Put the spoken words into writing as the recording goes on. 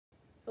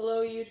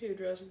Hello YouTube,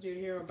 Jurassic Dude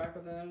here. We're back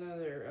with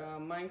another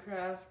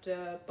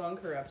Minecraft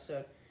bunker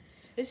episode.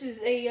 This is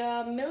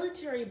a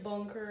military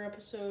bunker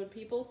episode,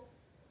 people.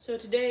 So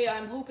today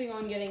I'm hoping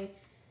on getting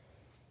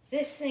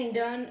this thing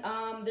done.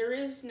 There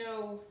is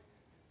no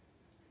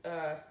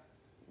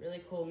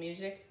really cool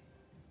music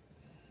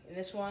in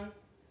this one.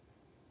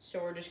 So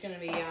we're just going to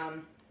be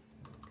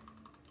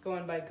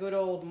going by good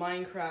old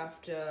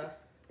Minecraft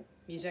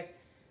music.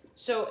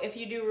 So if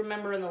you do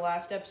remember in the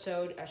last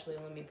episode, actually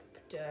let me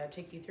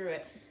take you through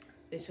it.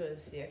 This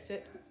was the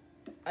exit.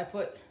 I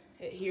put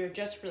it here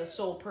just for the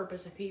sole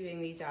purpose of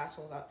keeping these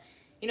assholes out.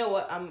 You know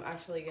what? I'm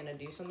actually gonna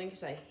do something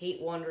because I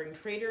hate wandering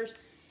traders,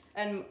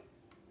 and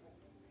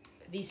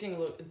these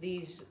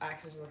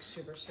axes look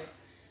super sick.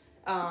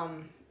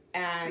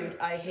 And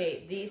I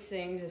hate these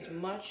things as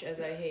much as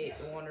I hate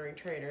wandering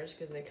traders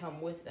because they come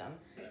with them.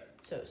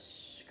 So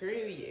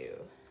screw you.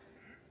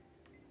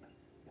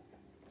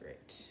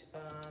 Great.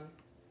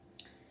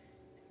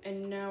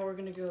 And now we're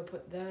gonna go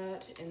put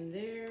that in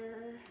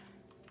there,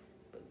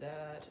 put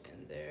that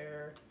in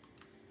there,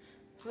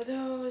 put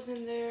those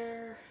in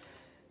there,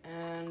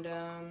 and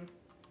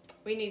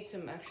we need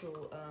some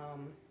actual,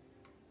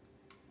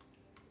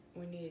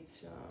 we need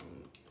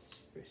some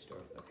spruce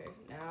doors. Okay,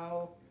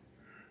 now,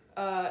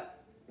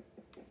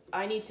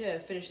 I need to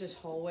finish this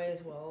hallway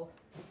as well.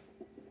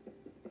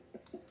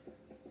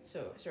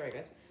 So, sorry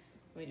guys,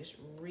 let me just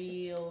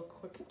real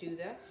quick do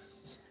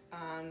this,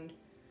 and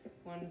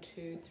 1,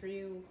 2,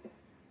 3.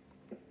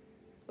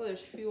 Oh,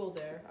 there's fuel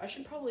there. I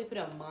should probably put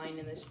a mine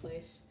in this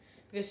place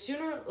because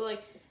sooner,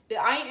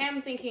 I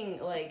am thinking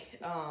like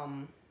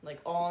on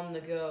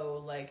the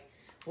go. Like,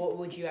 what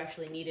would you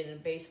actually need in a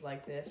base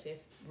like this if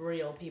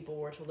real people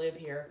were to live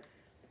here?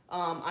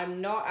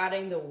 I'm not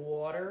adding the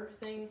water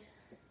thing.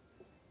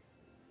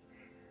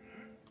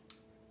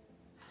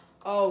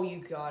 Oh,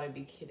 you gotta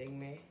be kidding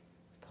me!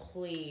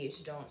 Please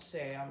don't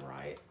say I'm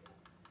right.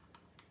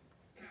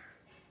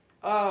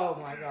 Oh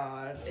my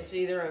god. It's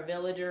either a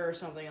villager or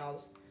something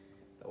else.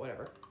 But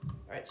whatever.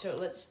 Alright, so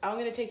I'm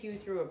going to take you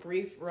through a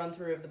brief run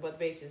through of the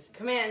bases.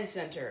 Command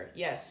center.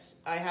 Yes,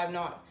 I have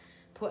not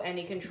put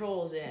any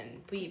controls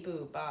in. Beep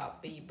boop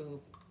bop, beep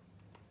boop.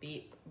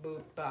 Beep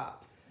boop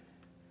bop.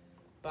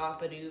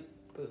 Bop a doop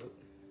boop.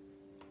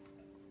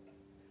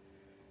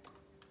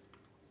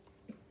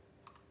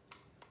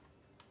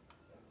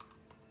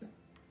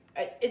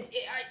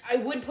 I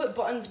would put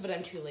buttons, but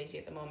I'm too lazy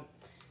at the moment.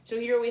 So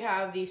here we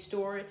have the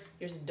store.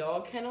 There's a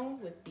dog kennel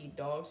with the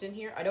dogs in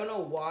here. I don't know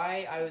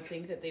why I would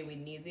think that they would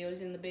need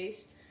those in the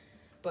base.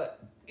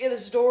 But yeah, the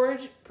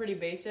storage, pretty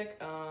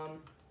basic.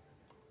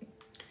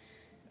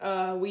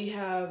 We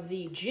have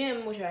the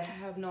gym, which I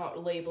have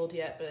not labeled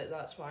yet, but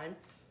that's fine.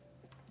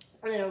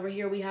 And then over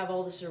here we have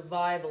all the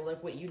survival,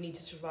 like what you need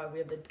to survive. We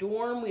have the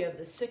dorm, we have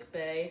the sick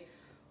bay.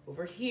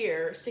 Over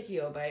here,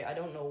 Sickio Bay, I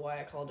don't know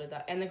why I called it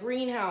that. And the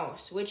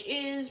greenhouse, which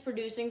is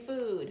producing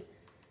food.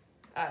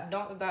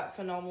 Not that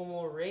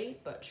phenomenal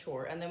rate, but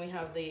sure. And then we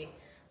have the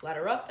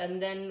ladder up,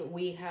 and then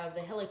we have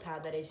the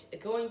helipad that is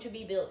going to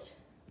be built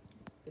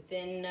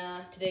within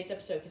today's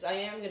episode, because I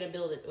am going to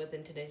build it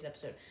within today's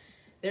episode.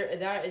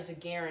 That is a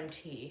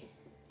guarantee.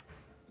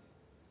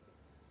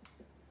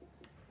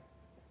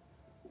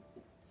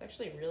 It's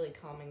actually really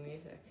calming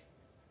music.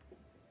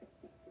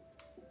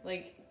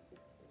 Like,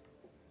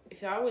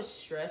 if I was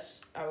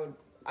stressed,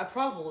 I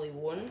probably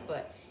wouldn't,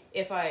 but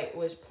if I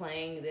was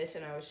playing this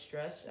and I was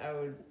stressed, I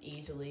would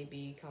easily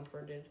be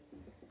comforted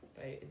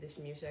by this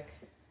music.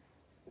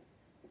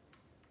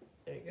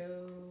 There you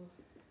go.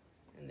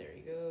 And there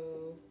you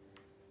go.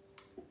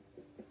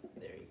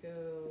 There you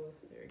go.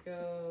 There you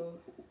go.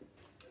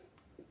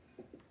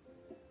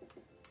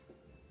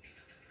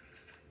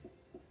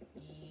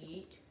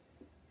 Yeet.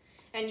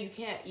 And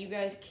you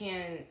guys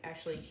can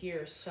actually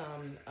hear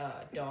some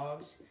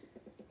dogs.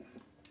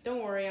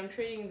 Don't worry, I'm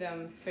treating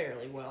them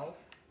fairly well.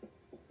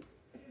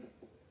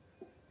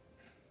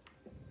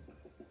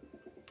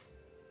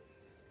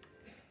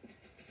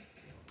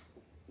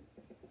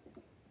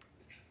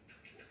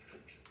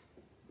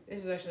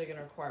 This is actually going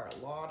to require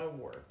a lot of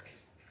work.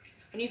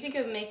 When you think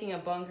of making a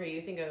bunker,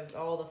 you think of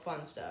all the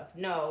fun stuff.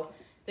 No,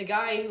 the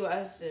guy who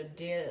has to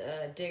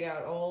dig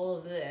out all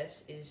of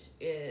this is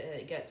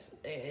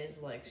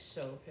like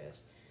so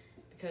pissed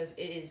because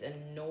it is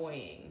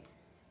annoying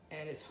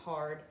and it's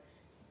hard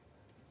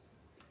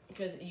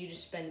because you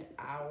just spend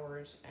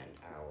hours and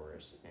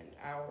hours and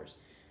hours.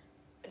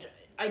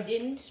 I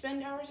didn't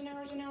spend hours and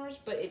hours and hours,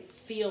 but it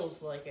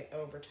feels like it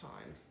over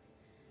time.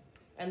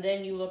 And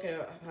then you look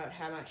at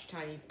how much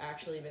time you've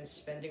actually been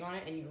spending on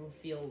it, and you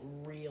feel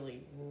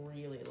really,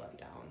 really let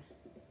down.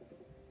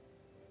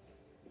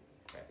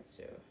 Right,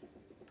 so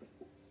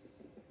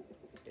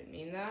didn't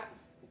mean that.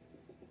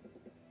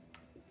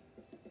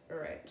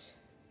 Alright.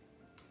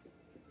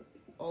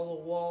 All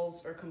the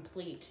walls are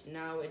complete.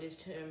 Now it is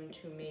time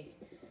to make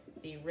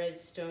the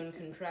redstone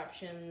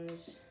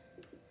contraptions,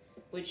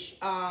 which,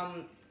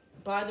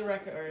 by the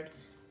record,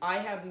 I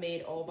have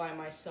made all by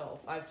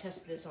myself. I've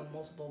tested this on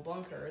multiple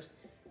bunkers.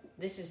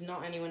 This is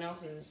not anyone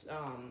else's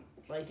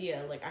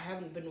idea. Like, I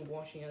haven't been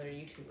watching other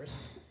YouTubers.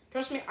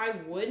 Trust me, I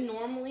would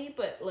normally,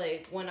 but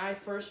like when I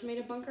first made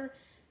a bunker,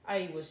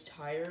 I was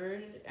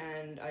tired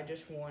and I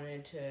just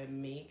wanted to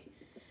make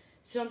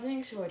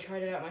something, so I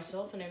tried it out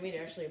myself and I made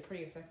actually a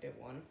pretty effective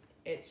one.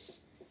 It's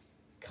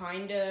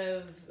kind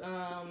of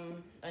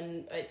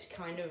it's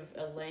kind of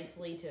a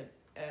lengthy to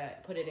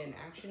put it in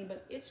action,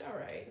 but it's all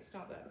right. It's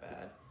not that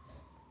bad.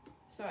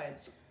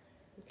 Besides,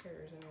 who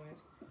cares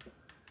anyways?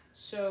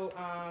 So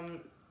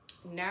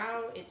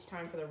now it's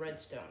time for the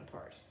redstone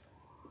part.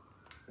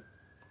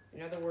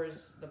 In other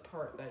words, the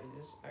part that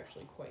is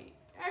actually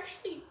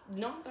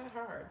not that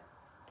hard.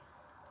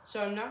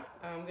 So I'm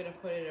gonna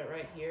put it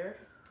right here.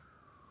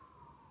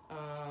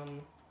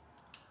 Alright,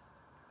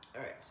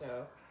 so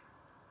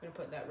I'm gonna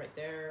put that right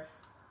there.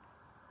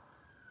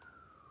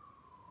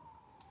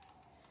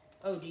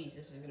 Oh geez,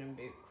 this is gonna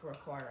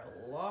require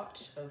a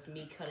lot of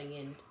me cutting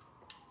in.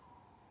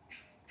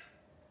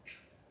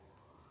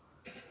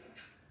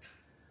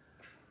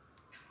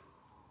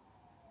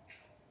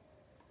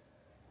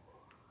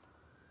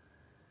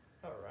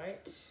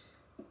 Alright.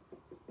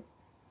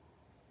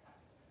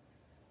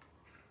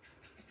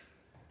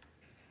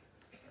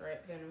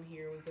 Alright, then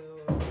here we go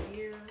over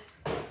here.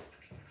 There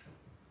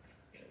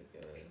we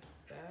go,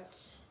 that.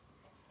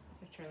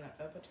 Let's turn that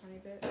up a tiny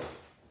bit.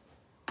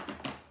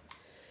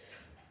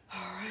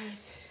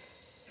 Alright.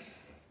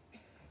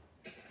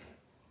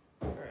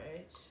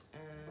 Alright,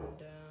 and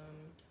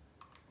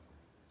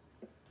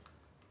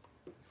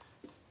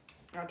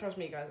now trust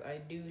me guys, I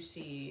do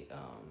see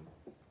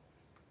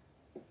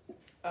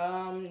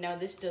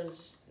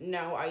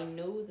now I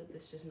know that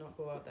this does not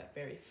go out that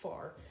very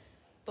far,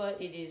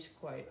 but it is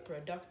quite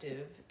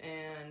productive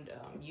and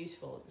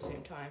useful at the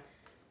same time,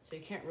 so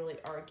you can't really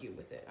argue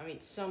with it. I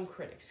mean, some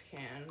critics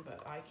can,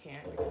 but I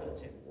can't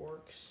because it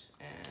works,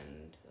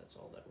 and that's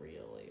all that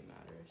really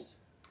matters.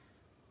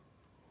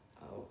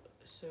 Oh,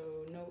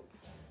 so nope.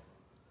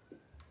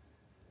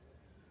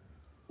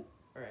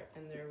 Alright,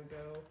 and there we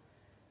go.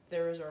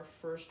 There is our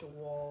first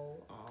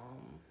wall.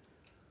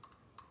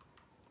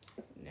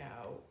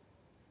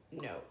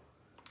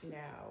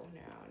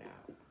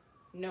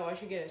 No, I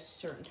should get a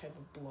certain type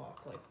of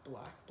block, like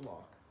black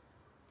block.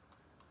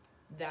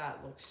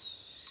 That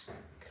looks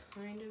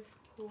kind of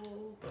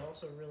cool, but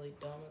also really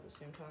dumb at the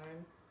same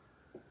time.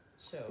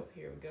 So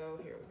here we go,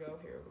 here we go,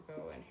 here we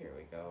go, and here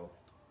we go.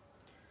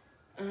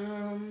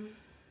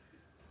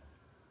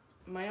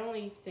 My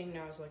only thing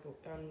now is like,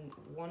 I'm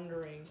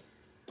wondering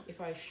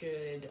if I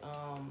should,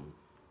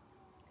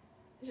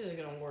 this isn't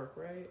gonna work,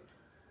 right?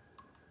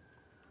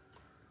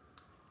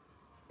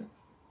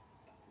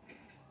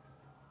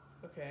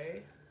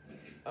 Okay.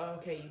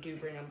 Okay, you do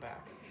bring them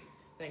back.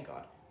 Thank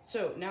God.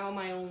 So now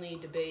my only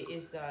debate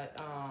is that,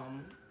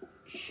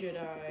 should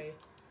I...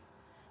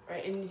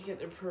 Alright, I need to get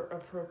the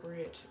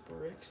appropriate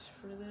bricks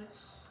for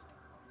this.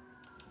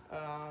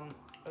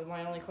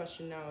 My only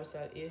question now is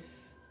that if,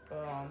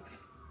 one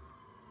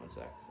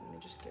sec, let me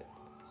just get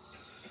this.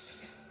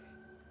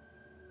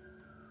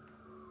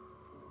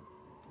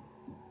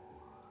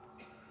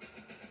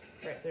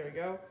 Right, there we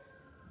go.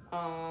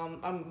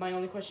 My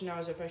only question now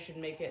is if I should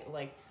make it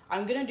like,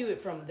 I'm gonna do it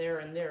from there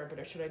and there,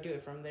 but should I do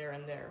it from there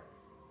and there?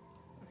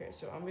 Okay,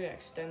 so I'm gonna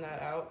extend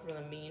that out for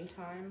the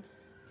meantime.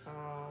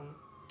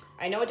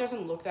 I know it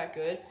doesn't look that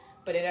good,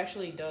 but it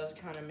actually does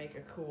kind of make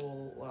a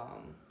cool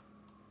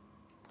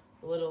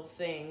little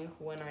thing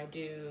when I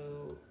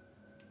do.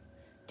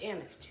 Damn,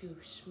 it's too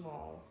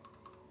small.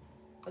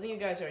 I think you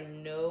guys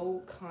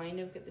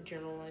get the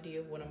general idea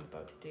of what I'm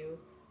about to do.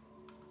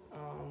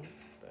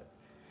 But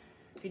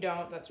if you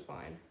don't, that's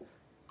fine.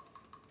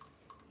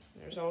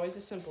 There's always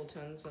the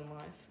simpletons in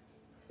life.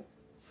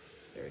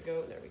 There we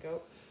go, there we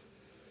go.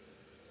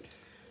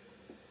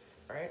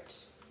 Alright.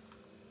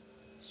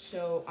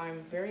 So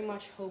I'm very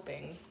much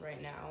hoping right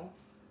now.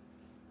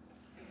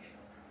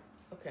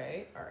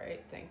 Okay,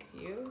 alright, thank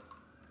you.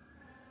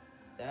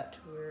 That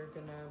we're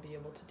gonna be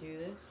able to do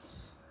this.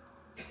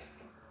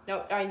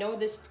 Now, I know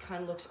this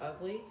kind of looks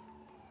ugly.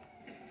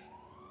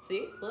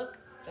 See, look,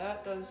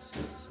 that does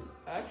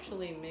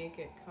actually make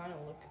it kind of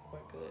look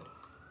quite good.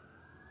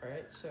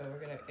 Alright, so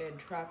we're gonna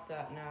entrap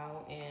that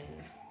now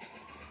in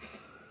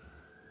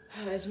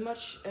as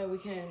much we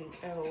can.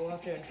 We'll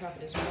have to entrap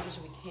it as much as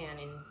we can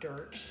in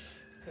dirt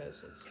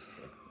because it's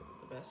like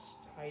the best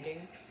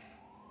hiding.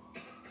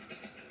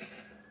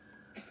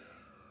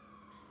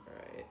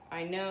 Alright,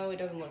 I know it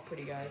doesn't look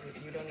pretty, guys.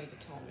 You don't need to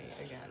tell me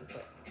again,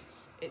 but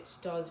it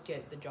does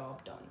get the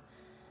job done.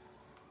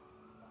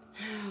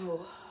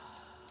 Oh.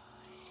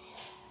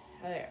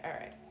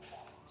 Alright,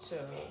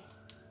 so.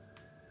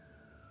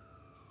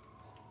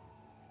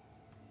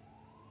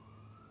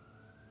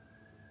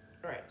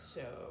 Alright,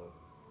 so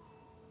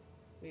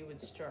we would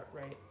start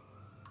right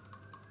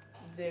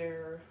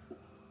there,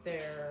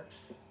 there,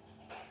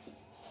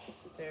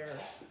 there,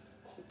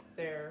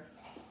 there.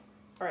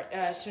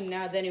 Alright, so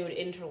now then it would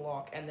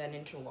interlock and then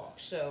interlock.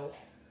 So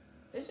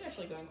this is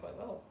actually going quite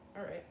well.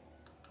 Alright.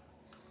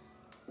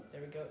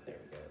 There we go, there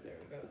we go, there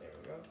we go, there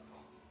we go.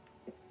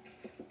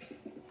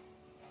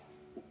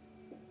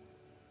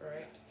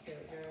 Alright, here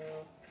we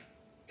go.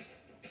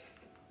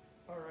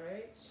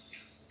 Alright.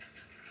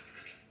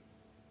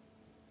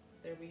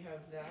 There we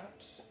have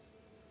that.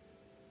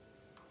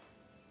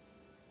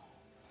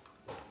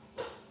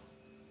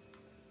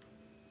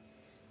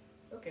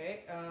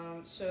 Okay,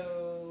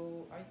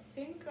 so I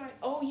think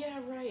oh yeah,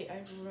 right,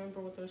 I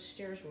remember what those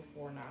stairs were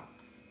for now.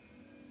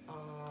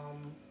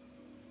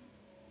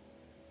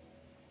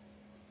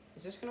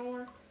 Is this gonna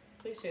work?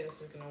 Please say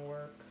this is gonna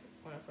work.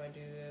 What if I do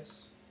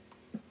this?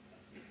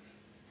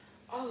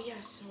 Oh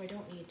yes, so I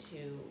don't need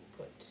to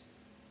put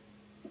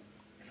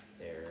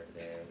there.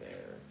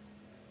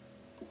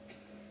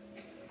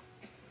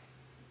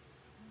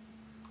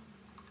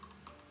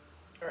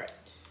 Alright.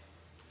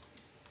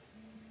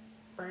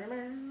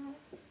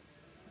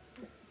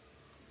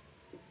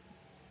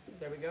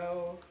 There we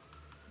go.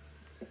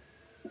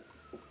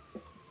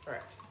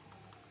 Alright.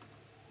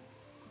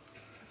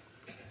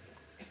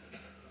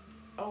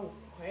 Oh,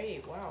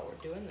 hey, wow, we're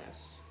doing this.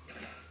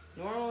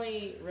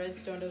 Normally,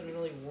 redstone doesn't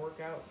really work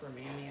out for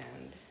me in the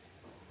end.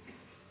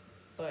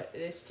 But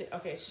this,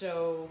 okay,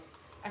 so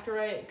after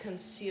I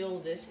conceal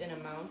this in a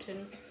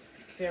mountain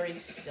very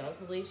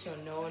stealthily so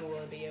no one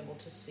will be able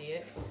to see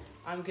it,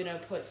 I'm gonna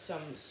put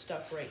some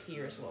stuff right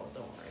here as well,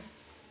 don't worry.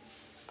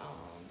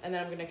 And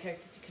then I'm gonna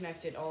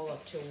connect it all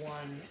up to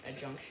one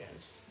junction,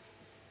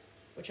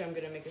 which I'm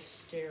gonna make a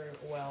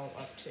stairwell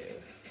up to.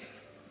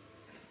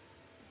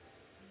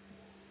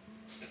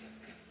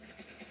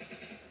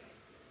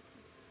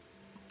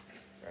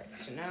 Right,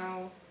 so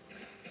now,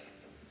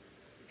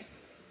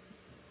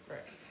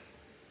 right.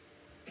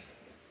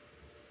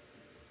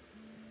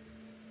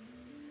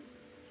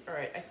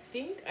 Alright, I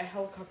think a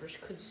helicopter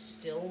could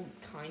still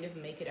kind of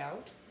make it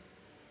out.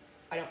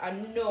 I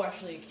know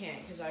actually it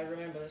can't, because I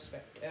remember the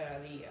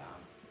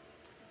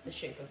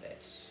shape of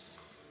it.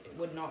 It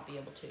would not be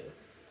able to.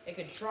 It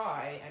could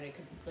try, and it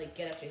could like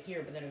get up to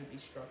here, but then it would be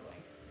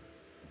struggling.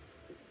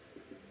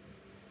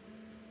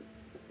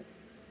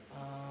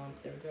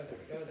 There we go, there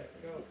we go, there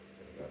we go,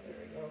 there we go, there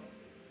we go.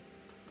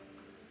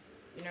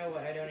 You know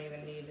what, I don't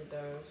even need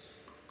those.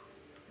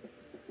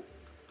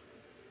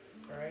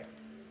 Alright.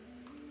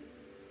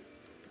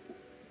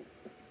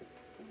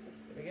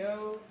 There we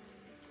go.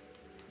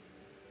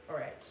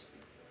 Alright.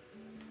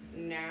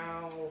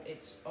 Now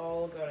it's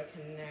all gotta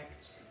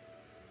connect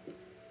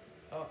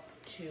up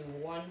to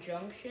one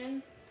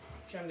junction,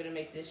 which I'm gonna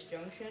make this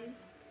junction.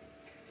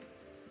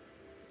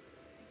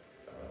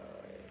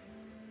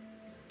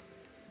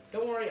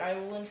 Don't worry, I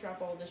will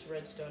entrap all this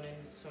redstone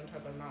in some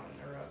type of mountain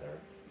or other.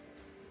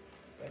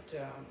 But,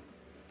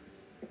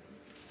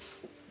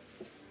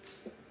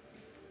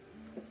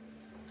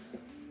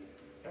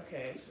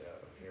 okay, so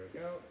here we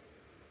go.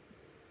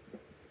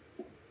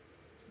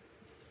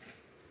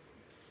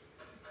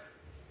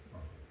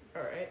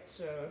 Alright,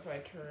 so if I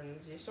turn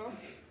this off.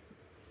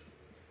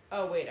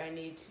 Oh wait, I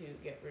need to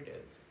get rid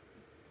of.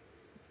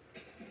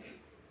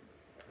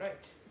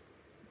 Alright.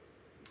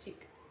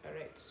 Seek.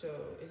 Alright, so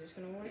is this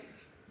gonna work?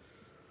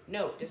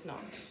 No, it does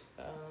not.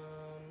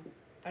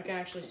 I can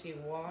actually see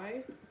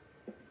why.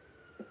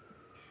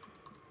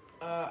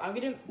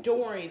 Don't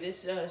worry,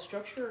 this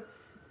structure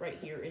right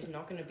here is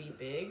not gonna be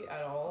big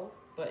at all,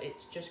 but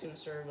it's just gonna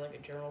serve like a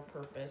general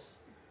purpose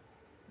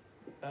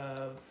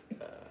of,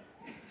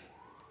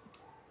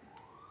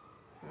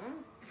 huh?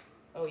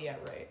 Oh yeah,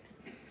 right.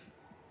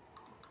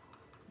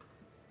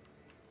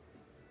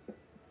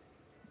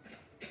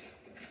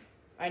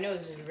 I know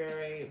this is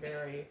very,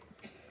 very,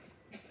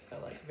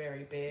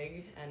 very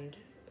big and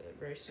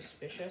very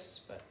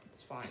suspicious, but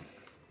it's fine.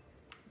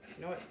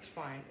 You know what? It's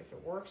fine. If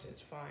it works,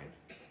 it's fine.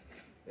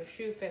 If the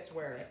shoe fits,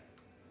 wear it.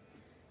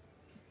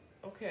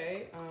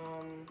 Okay,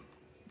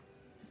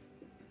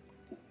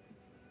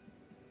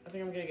 I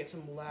think I'm gonna get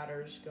some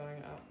ladders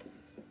going up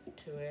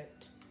to it.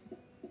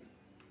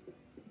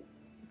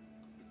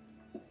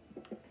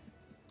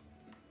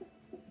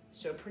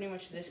 So pretty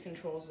much this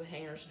controls the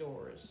hangar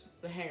doors.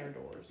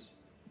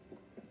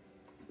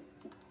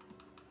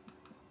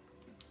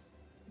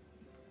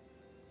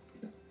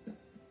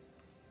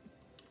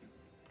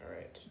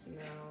 Alright,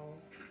 now...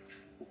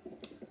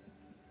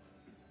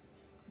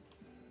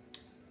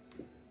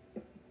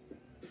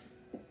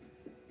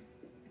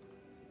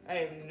 I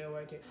have no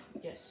idea.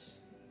 Yes.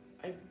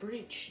 I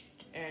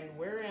breached, and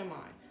where am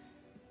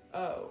I?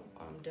 Oh,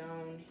 I'm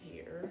down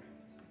here.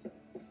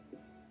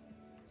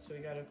 So we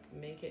gotta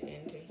make it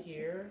into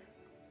here.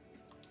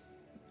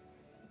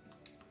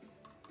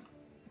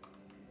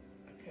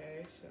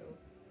 Okay, so...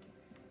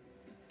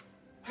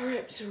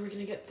 Alright, so we're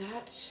gonna get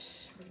that.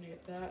 We're gonna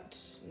get that.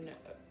 No,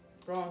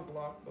 wrong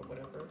block, but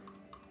whatever.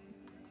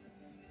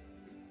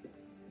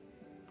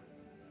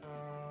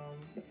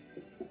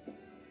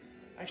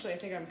 Actually, I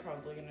think I'm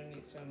probably gonna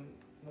need some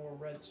more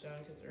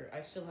redstone, because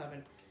I still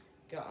haven't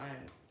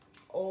gotten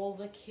all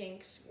the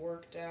kinks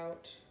worked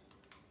out.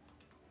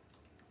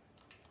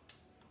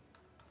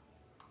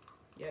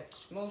 Yet,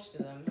 most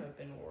of them have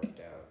been worked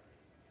out.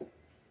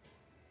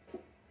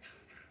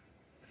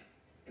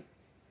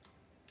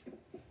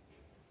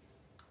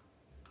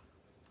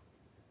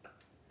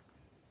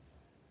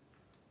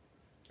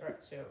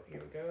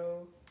 here we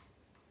go.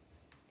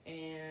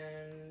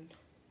 And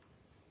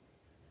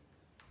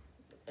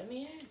let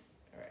me in.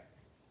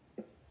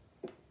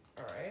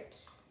 Alright.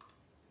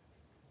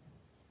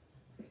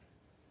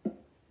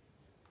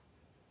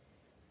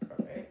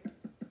 Alright.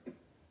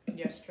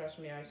 Yes, trust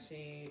me, I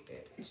see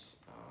it.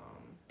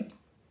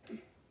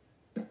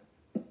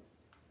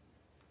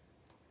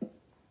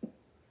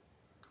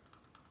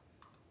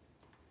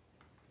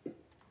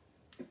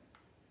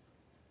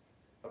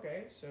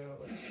 Okay, so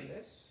let's do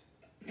this.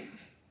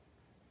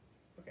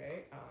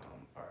 Okay,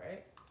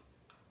 alright.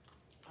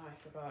 Oh, I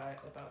forgot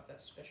about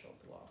that special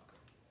block.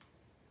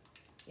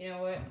 You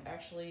know what?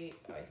 Actually,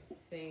 I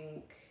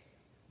think...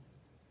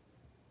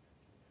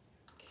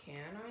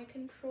 Can I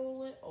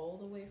control it all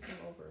the way from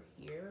over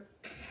here?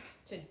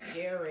 It's a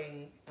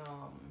daring,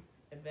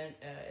 event,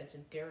 it's a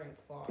daring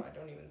plot. I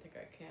don't even think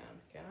I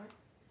can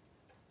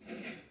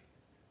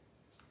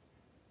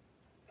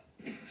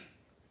I?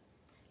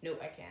 No,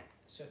 I can't,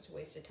 so it's a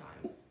waste of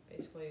time.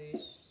 Basically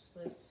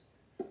useless.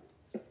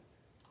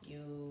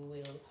 You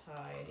will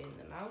hide in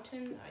the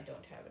mountain. I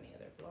don't have any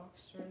other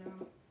blocks right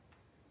now.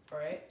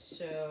 Alright,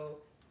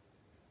 so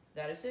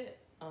that is it.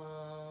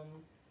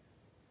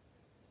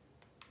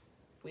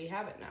 We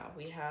have it now.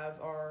 We have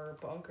our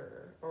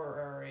bunker,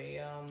 or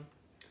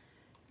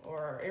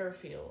our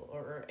airfield,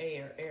 or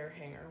air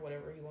hangar,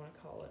 whatever you want to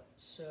call it.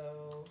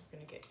 So we're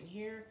gonna get in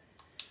here.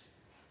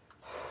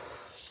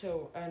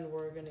 So, and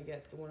we're gonna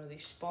get one of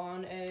these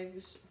spawn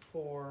eggs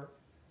for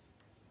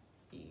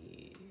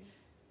the.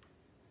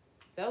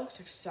 That looks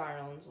like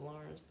sirens,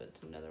 alarms, but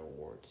it's another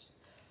wards.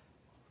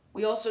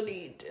 We also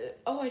need.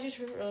 Oh, I just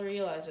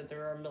realized that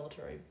there are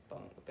military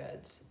bunk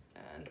beds,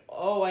 and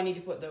oh, I need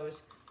to put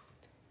those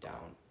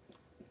down.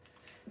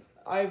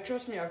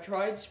 Trust me, I've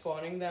tried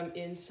spawning them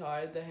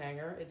inside the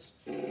hangar. It's...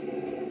 I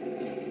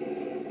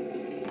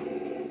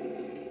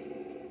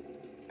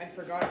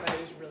forgot that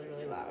it was really,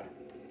 really loud.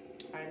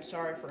 I'm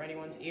sorry for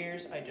anyone's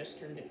ears. I just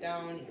turned it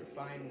down. You're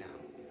fine now.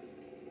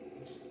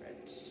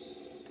 Right.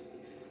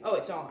 Oh,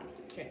 it's on.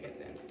 Can't get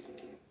it in.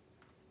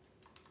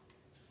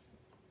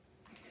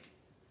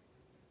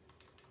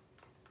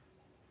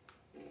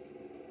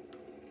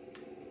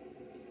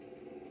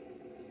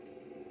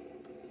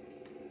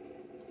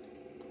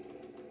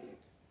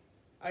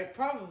 I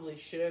probably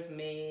should have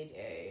made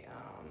a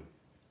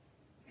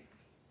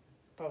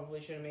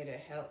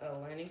a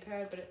landing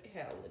pad, but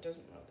hell, it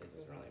doesn't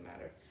really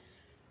matter.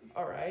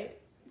 All right,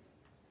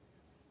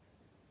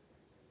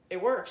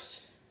 it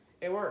works.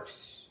 It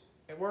works.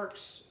 It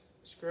works.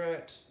 Screw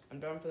it. I'm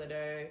done for the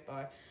day.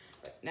 Bye.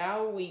 But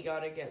now we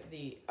gotta get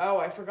the. Oh,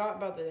 I forgot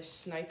about the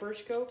sniper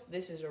scope.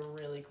 This is a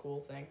really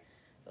cool thing.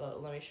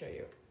 Let me show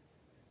you.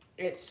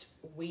 It's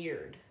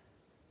weird.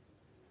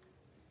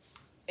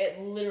 It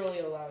literally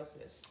allows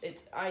this.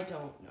 I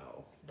don't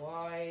know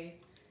why,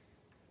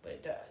 but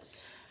it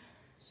does.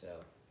 So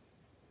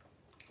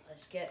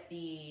let's get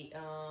the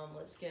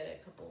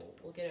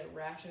we'll get a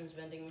rations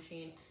vending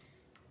machine,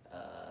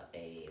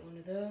 one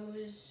of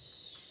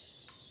those,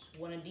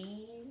 one of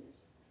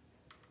these.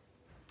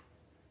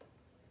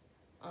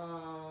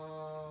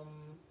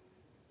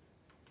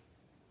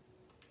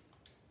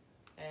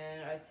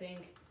 And I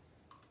think,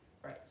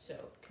 right, so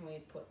can we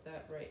put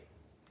that right?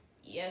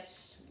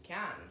 Yes, we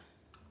can.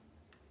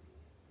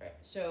 Right,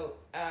 so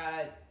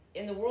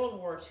in the World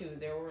War II,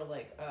 there were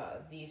like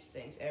these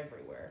things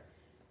everywhere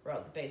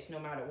throughout the base, no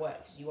matter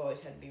what, because you always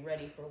had to be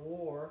ready for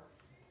war.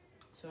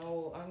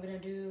 So I'm gonna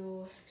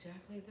do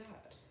exactly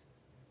that.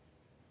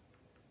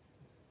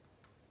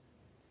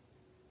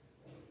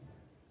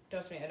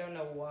 Trust me, I don't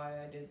know why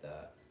I did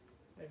that.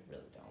 I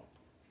really don't.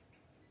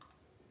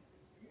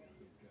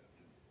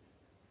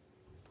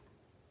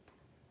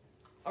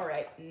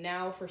 Alright,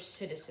 now for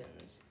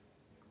citizens.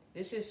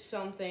 This is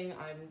something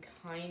I'm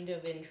kind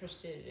of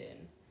interested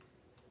in.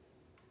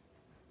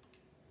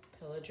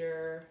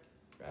 Pillager,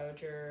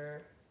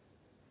 Ravager.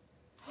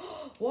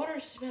 Water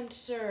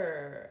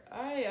dispenser!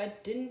 I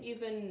didn't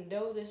even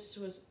know this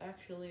was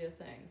actually a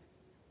thing.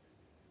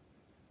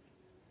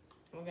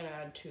 I'm gonna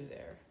add 2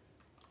 there.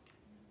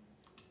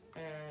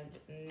 And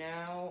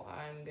now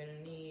I'm gonna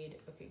need,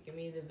 okay, give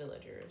me the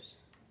villagers.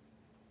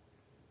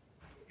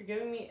 You're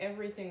giving me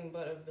everything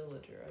but a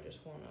villager. I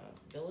just want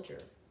a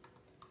villager.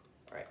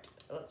 Alright,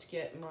 let's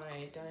get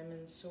my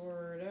diamond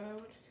sword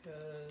out,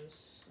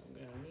 because I'm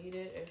gonna need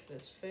it if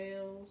this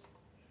fails.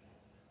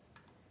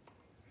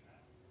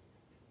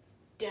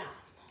 Damn.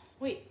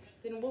 Wait,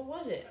 then what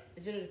was it?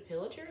 Is it a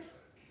pillager?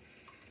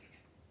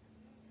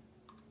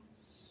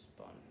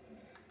 Spawn.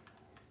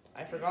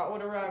 I forgot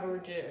what a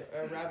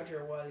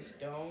ravager was.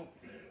 Don't.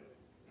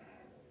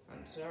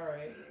 I'm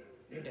sorry.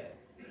 You're dead.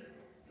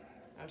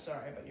 I'm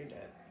sorry, but you're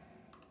dead.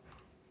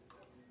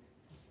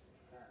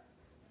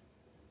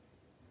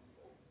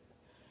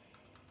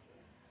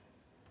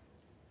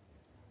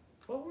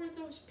 What were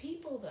those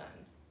people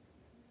then?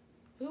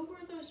 Who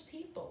were those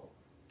people?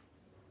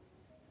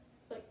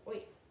 Like,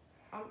 wait,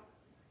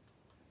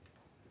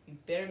 you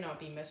better not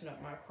be messing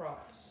up my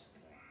crops.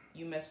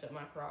 You messed up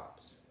my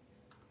crops.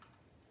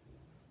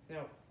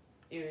 No,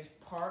 it was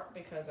part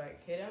because I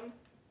hit him,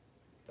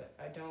 but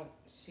I don't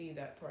see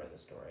that part of the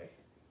story.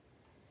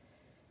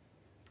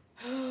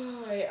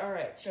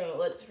 Alright, so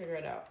let's figure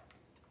it out.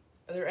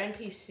 Are there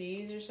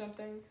NPCs or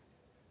something?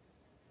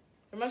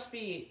 There must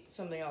be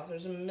something else.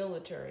 There's a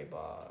military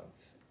box.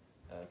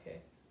 Okay.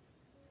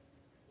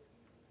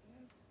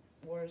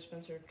 Water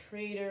dispenser,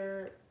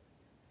 trader.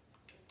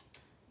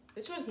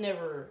 This was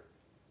never...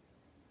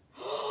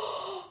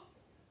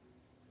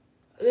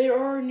 There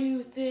are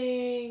new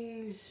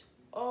things!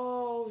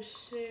 Oh,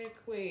 sick.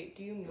 Wait,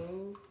 do you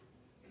move?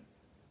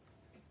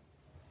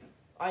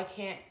 I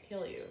can't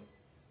kill you.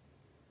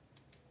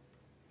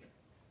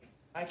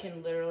 I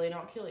can literally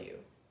not kill you.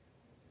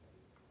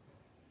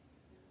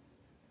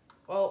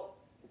 Well,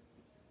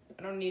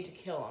 I don't need to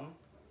kill him.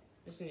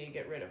 Just need to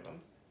get rid of him.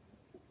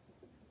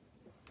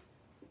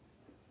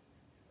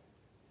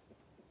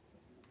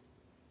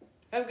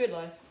 Have a good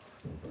life.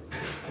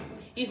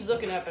 He's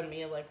looking up at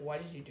me like, why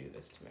did you do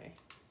this to me?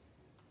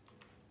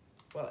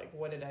 Well, like,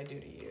 what did I do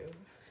to you?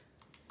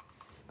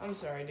 I'm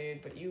sorry,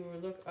 dude, but you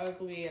look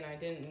ugly, and I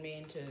didn't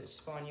mean to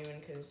spawn you in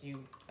because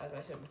you, as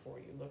I said before,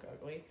 you look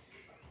ugly.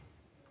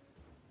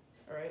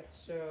 Alright,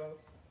 so...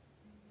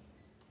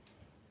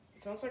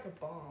 It sounds like a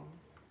bomb,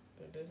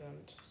 but it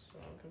isn't, so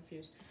I'm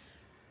confused.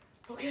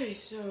 Okay,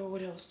 so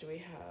what else do we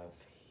have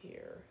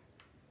here?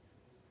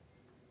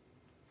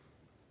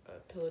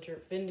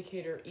 Pillager,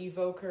 Vindicator,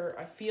 Evoker.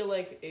 I feel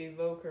like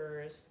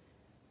Evokers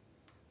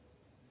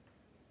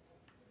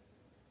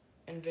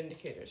and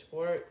Vindicators.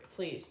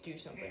 Please do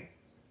something.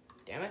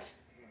 Damn it.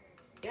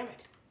 Damn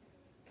it.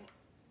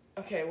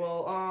 Okay,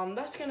 well,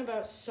 that's gonna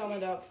about sum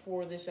it up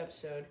for this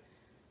episode.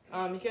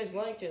 If you guys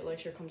liked it, like,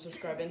 share, comment,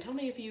 subscribe, and tell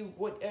me if you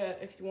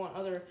want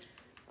other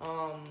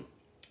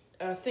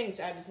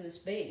things added to this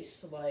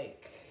base,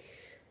 like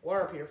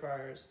water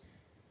purifiers,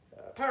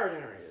 power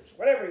generators,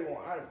 whatever you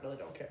want. I really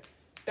don't care.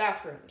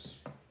 Bathrooms.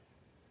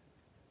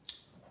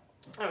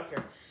 I don't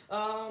care.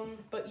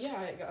 But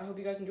yeah, I hope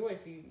you guys enjoyed.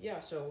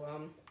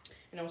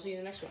 And I'll see you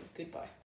in the next one. Goodbye.